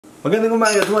Magandang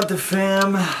umaga, Dwaine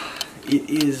fam. It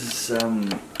is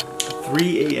 3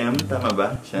 AM, tama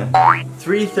ba siya?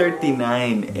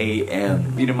 3:39 AM.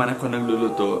 Hindi naman ako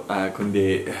nagluluto,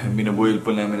 kundi binaboil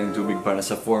po namin ng tubig para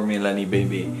sa formula ni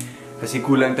baby. Kasi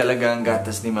kulang talaga ang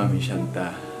gatas ni Mami Shanta.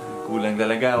 Kulang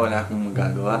talaga, wala akong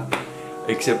magagawa.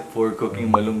 Except for cooking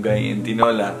malunggay and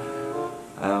tinola.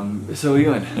 So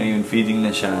yun, ngayon feeding na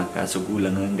siya, kaso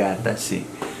kulang ang gatas eh.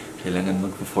 Kailangan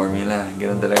magpo-formula.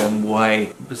 Ganun talagang buhay.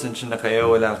 Pasensya na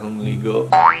kayo, wala akong ligo.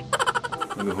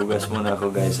 Maghuhugas muna ako,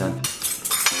 guys, ha?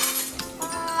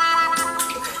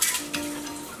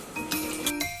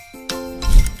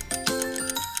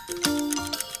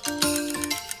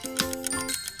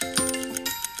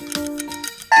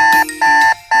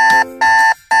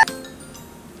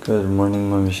 Good morning,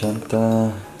 Mami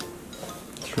Shanta.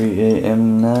 3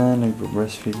 AM na.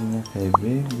 Nagpo-breastfeed na kay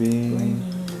baby.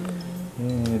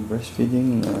 Yeah,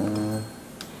 breastfeeding na.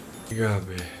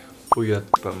 Grabe. Puyat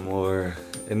pa more.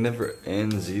 It never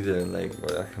ends either. Like,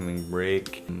 wala kaming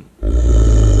break.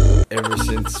 Ever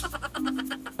since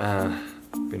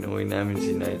pinuwi namin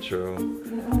si Nitro.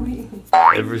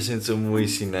 Ever since umuwi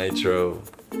si Nitro,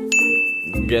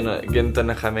 ganito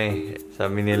na kami.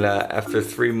 Sabi nila, after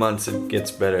 3 months it gets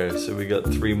better. So we got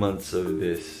 3 months of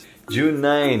this. June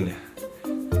 9,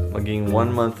 maging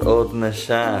 1 month old na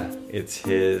siya. It's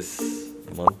his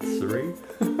month 3?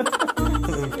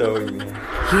 Anong tawag niya?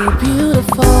 You're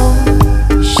beautiful,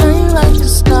 shine like a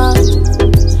star.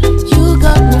 You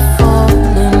got me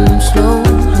falling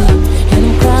slowly, and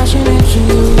I'm crashing into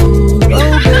you.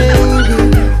 Oh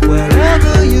baby,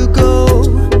 wherever you go,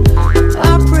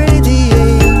 I pray the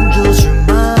angels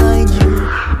remind you.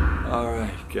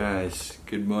 Alright guys,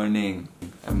 good morning.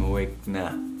 I'm awake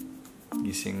na.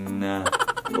 Gising na.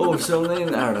 Oh, so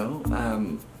ngayon araw,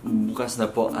 bukas na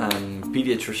po ang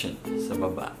pediatrician sa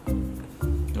baba.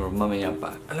 Or mamaya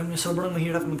pa. Alam niyo, sobrang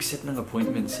mahirap mag-set ng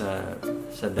appointment sa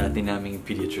dati naming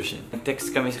pediatrician.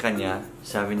 Nag-text kami sa kanya,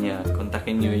 sabi niya,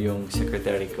 kontakin niyo yung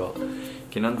secretary ko.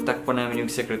 Kinontak po namin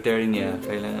yung secretary niya,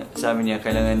 sabi niya,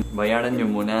 kailangan bayaran niyo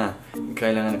muna.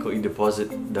 Kailangan ko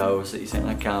i-deposit daw sa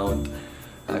isang account.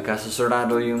 Kaso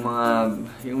sarado yung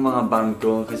mga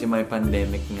bangko kasi may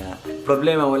pandemic nga.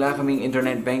 Problema, wala kaming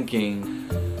internet banking.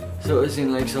 So as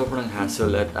in like sobrang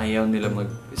hassle at ayaw nila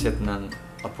mag-set ng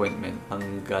appointment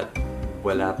hanggat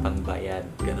wala pang bayad.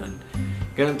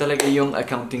 Ganon talaga yung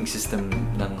accounting system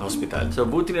ng hospital. So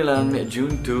buti na lang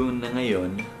June 2 na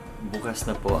ngayon,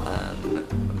 bukas na po ang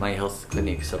My Health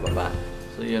Clinic sa baba.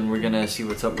 So yun, we're gonna see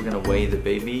what's up. We're gonna weigh the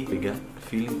baby. Bigat.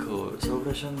 Feeling ko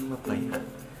sobra siyang mapayat.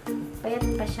 Payat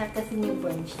pa siya kasi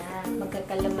newborn siya.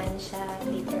 Magkakalaman siya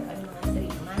later on mga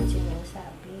 3 months. Yun yung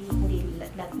sabi. Hindi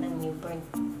lahat ng newborn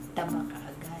tama ka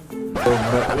agad.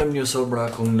 Alam niyo,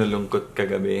 sobra akong nalungkot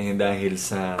kagabi dahil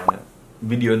sa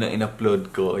video na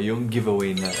in-upload ko, yung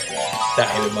giveaway na.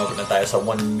 Dahil umabot na tayo sa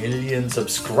 1 million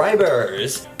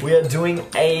subscribers, we are doing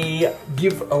a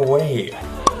giveaway.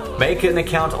 Make an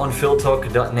account on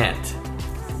philtalk.net.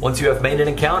 Once you have made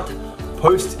an account,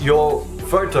 post your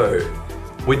photo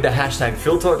with the hashtag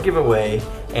PhilTalkGiveaway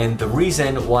and the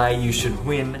reason why you should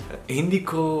win. Hindi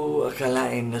ko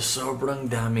akalain na sobrang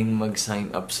daming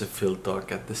mag-sign up sa PhilTalk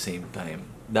at the same time.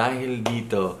 Dahil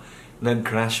dito,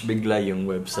 nag-crash bigla yung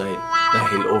website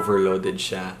dahil overloaded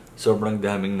siya. Sobrang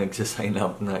daming nagsa-sign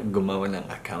up na gumawa ng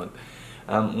account.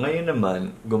 Ngayon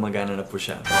naman, gumagana na po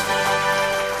siya.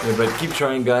 Yeah, but keep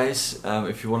trying, guys.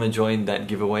 If you want to join that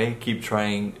giveaway, keep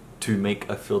trying to make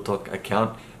a PhilTalk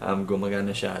account.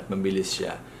 Gumagana siya at mabilis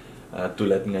siya.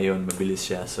 Tulad ngayon, mabilis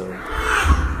siya. So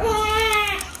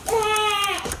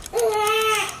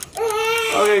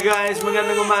okay guys,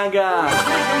 magandang umaga.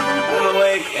 I'm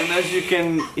awake and as you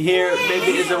can hear,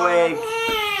 baby is awake.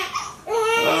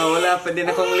 Wala pa din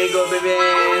akong ligo, baby.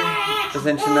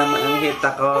 Pasensya na, maanghit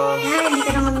ako. Hindi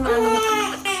ka naman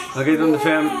maanghit. Okay, from the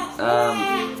fam,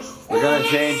 we're gonna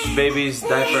change baby's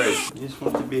diapers. You just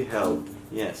want to be held.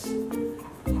 Yes.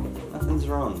 Nothing's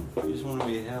wrong. You just want to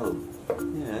be held.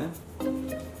 Yeah.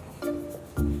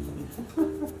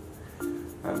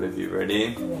 Alright, baby,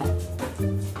 ready?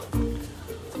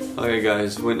 Okay,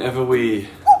 guys, whenever we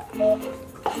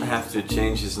have to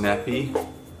change his nappy,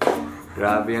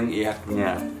 grabe ang iyak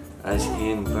niya. As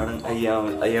in, parang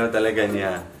ayaw talaga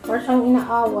niya. Parang siyang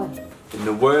inaaway. In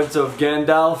the words of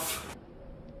Gandalf,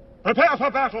 prepare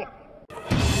for battle!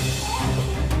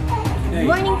 Good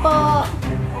morning po!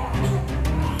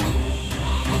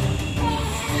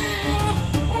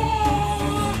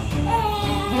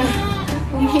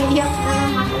 Umiiyak na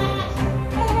naman.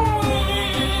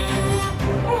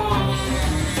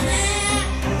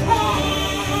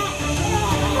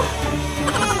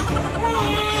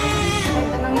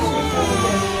 Ganda ng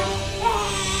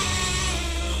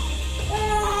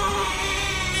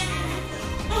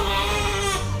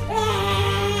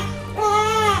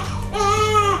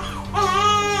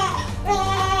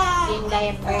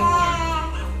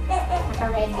siya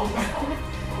ready na.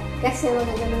 Kasi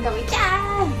magaganon kami.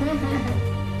 Tiyan!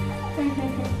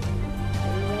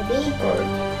 Ready?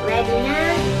 Ready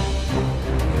na?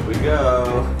 Here we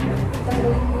go.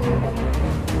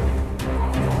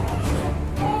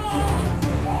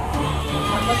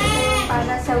 Tapos ito yung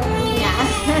para sa ulo niya.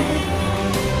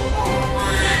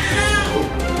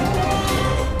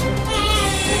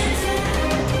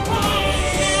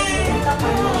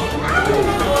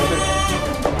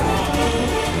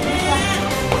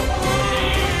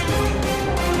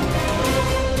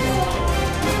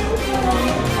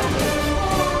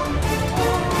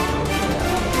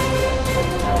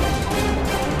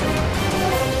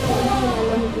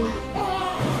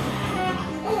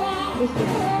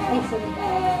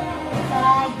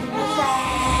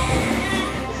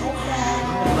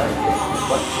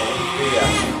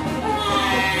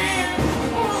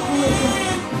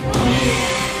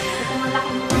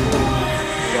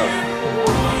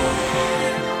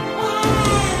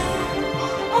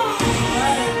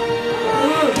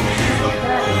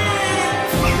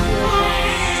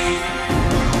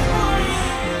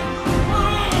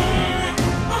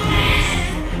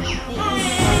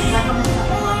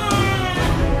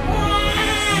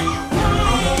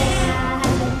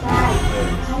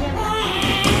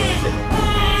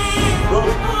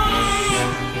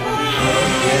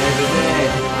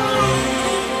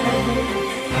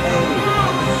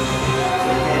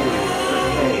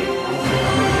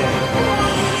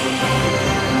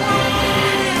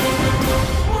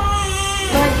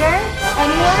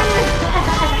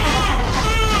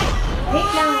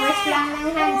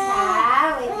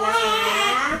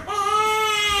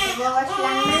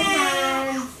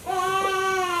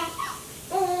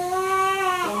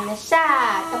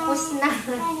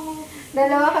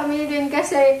 Dalawa kami din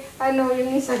kasi,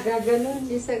 yung isa gaganon,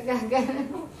 isa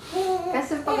gaganon.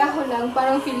 Kasi pag ako lang,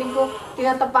 parang feeling ko,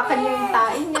 tinatapakan niya yung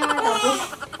tae niya, tapos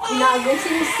inaagay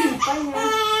sinisipa niya.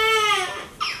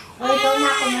 O, ikaw na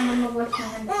ako naman mag-wash na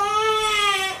hands.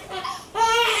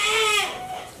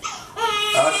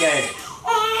 Okay.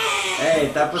 Hey,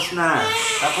 tapos na.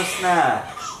 Tapos na.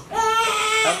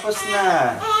 Tapos na.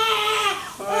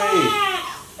 Hoy.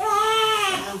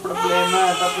 Anong problema?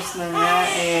 Tapos na nga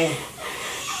eh.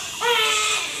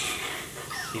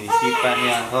 Sinisipa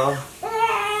niya ako.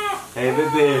 Hey,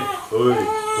 bebe. Hoy.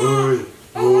 Hoy.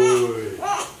 Hoy.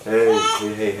 Hey,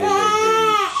 hey, hey, hey, hey, hey.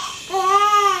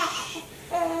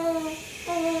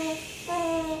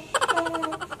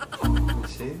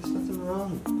 See, there's nothing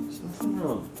wrong. There's nothing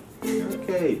wrong. You're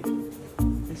okay.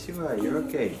 Yes, you are. You're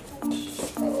okay.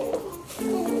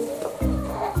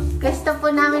 Gusto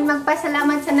po namin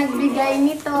magpasalamat sa nagbigay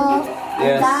nito.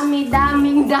 Yes. Ang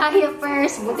dami-daming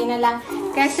diapers. Buti na lang.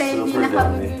 Kasi hindi na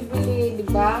kami bibili, di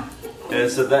ba? Yeah,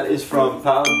 so that is from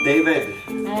Pao David.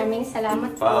 Maraming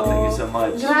salamat po. Pao, thank you so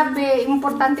much. Grabe,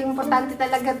 importante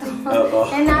talaga to.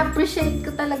 And na-appreciate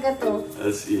ko talaga to.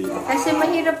 That's it. Kasi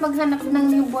mahirap maghanap ng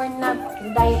newborn na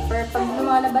diaper. Pag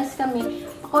lumalabas kami,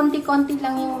 konti-konti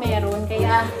lang yung meron.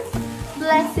 Kaya,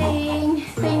 blessing.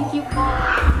 Thank you po.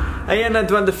 Ayan na,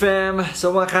 Dwaine fam.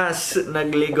 Sa wakas,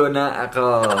 nagligo na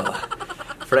ako.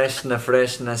 Fresh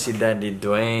na si Daddy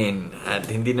Dwaine.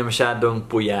 At hindi na masyadong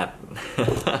puyat.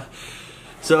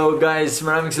 So guys,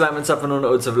 maraming salamat sa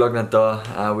panonood sa vlog na to.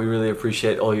 We really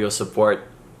appreciate all your support.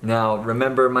 Now,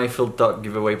 remember my PhilTalk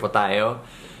giveaway po tayo.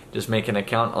 Just make an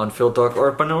account on PhilTalk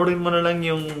or panoorin mo na lang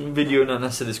yung video na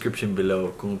nasa description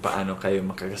below kung paano kayo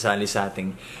makakasali sa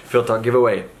ating PhilTalk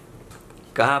giveaway.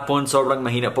 Kahapon, sobrang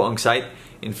mahina po ang site.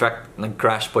 In fact,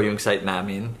 nag-crash po yung site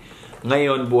namin.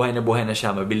 Ngayon, buhay na siya.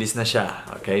 Mabilis na siya.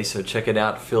 Okay? So, check it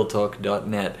out,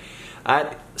 philtalk.net.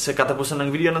 At sa katapusan ng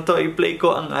video na to, i-play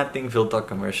ko ang ating PhilTalk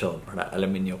commercial para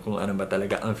alamin nyo kung ano ba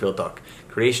talaga ang PhilTalk.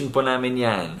 Creation po namin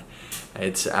yan.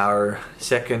 It's our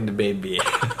second baby.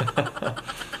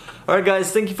 Alright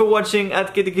guys, thank you for watching at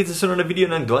kita-kita sa sunod na video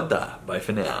ng Dwaine. Bye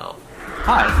for now.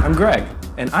 Hi, I'm Greg,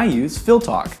 and I use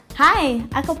PhilTalk. Hi!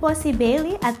 Ako po si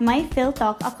Bailey at may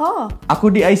PhilTalk ako.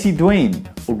 Ako di ay si Dwaine,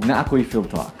 ug na ako'y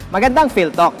PhilTalk. Magandang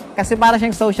PhilTalk kasi para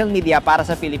siyang social media para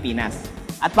sa Pilipinas.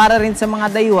 At para rin sa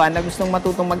mga dayuhan na gustong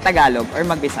matutong mag-Tagalog or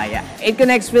mag-Bisaya. It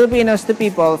connects Filipinos to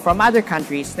people from other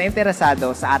countries na interesado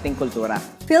sa ating kultura.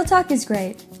 PhilTalk is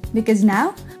great because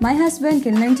now my husband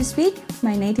can learn to speak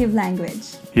my native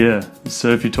language. Yeah,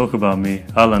 so if you talk about me,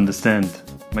 I'll understand.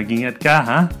 Mag-ingat ka,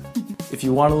 ha? If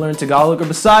you want to learn Tagalog or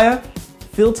Bisaya,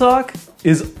 PhilTalk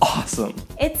is awesome.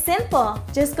 It's simple.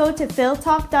 Just go to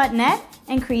philtalk.net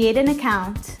and create an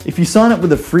account. If you sign up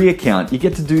with a free account, you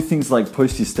get to do things like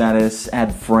post your status,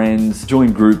 add friends,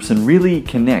 join groups, and really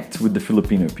connect with the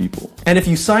Filipino people. And if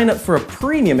you sign up for a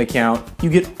premium account, you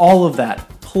get all of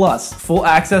that, plus full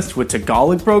access to a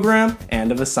Tagalog program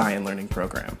and a Visayan learning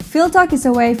program. PhilTalk is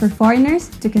a way for foreigners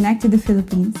to connect to the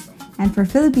Philippines and for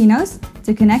Filipinos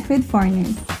to connect with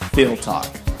foreigners. PhilTalk.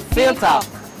 PhilTalk.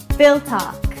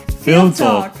 PhilTalk.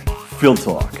 PhilTalk.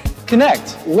 PhilTalk.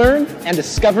 Connect, learn, and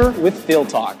discover with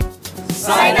PhilTalk.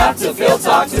 Sign up to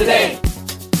PhilTalk today.